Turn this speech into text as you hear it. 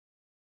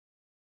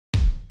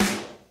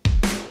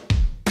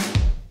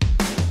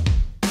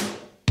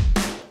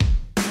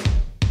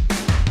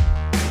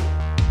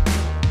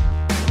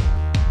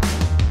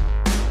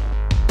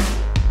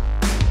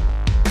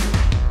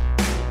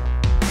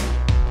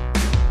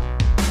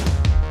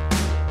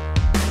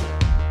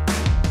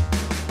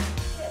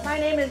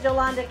is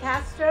Yolanda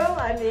Castro.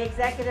 I'm the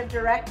Executive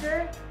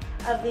Director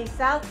of the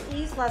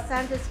Southeast Los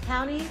Angeles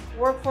County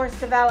Workforce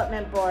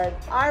Development Board.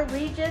 Our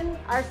region,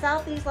 our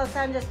Southeast Los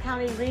Angeles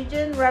County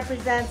region,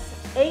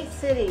 represents 8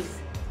 cities.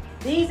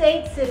 These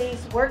 8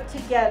 cities work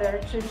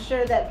together to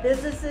ensure that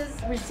businesses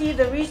receive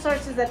the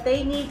resources that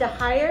they need to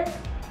hire,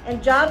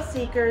 and job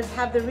seekers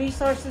have the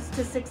resources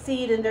to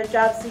succeed in their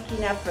job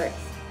seeking efforts.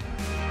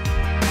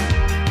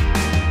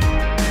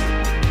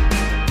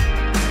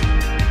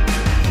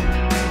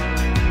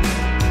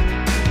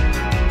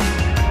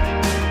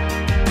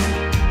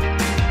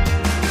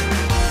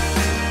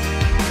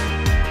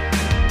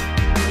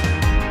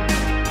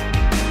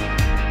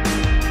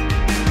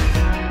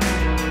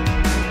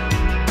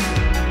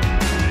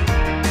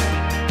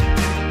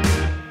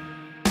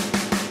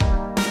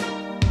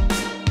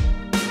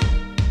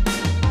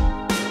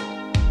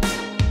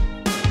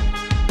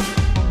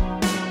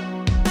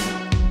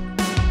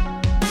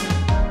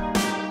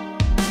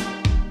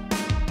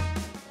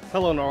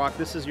 Hello Norwalk,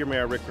 this is your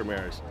Mayor Rick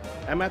Ramirez.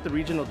 I'm at the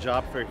Regional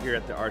Job Fair here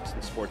at the Arts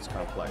and Sports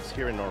Complex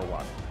here in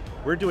Norwalk.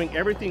 We're doing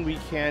everything we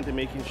can to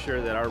making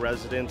sure that our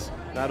residents,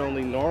 not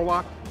only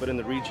Norwalk, but in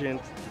the region,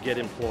 get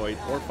employed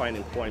or find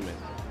employment.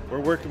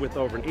 We're working with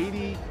over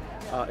 80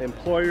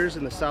 employers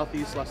in the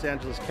Southeast Los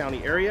Angeles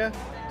County area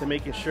to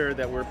making sure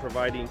that we're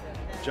providing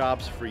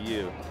jobs for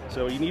you.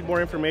 So you need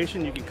more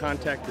information, you can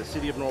contact the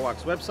City of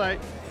Norwalk's website,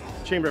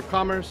 Chamber of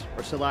Commerce,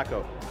 or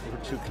SILACO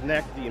to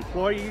connect the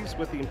employees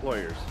with the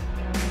employers.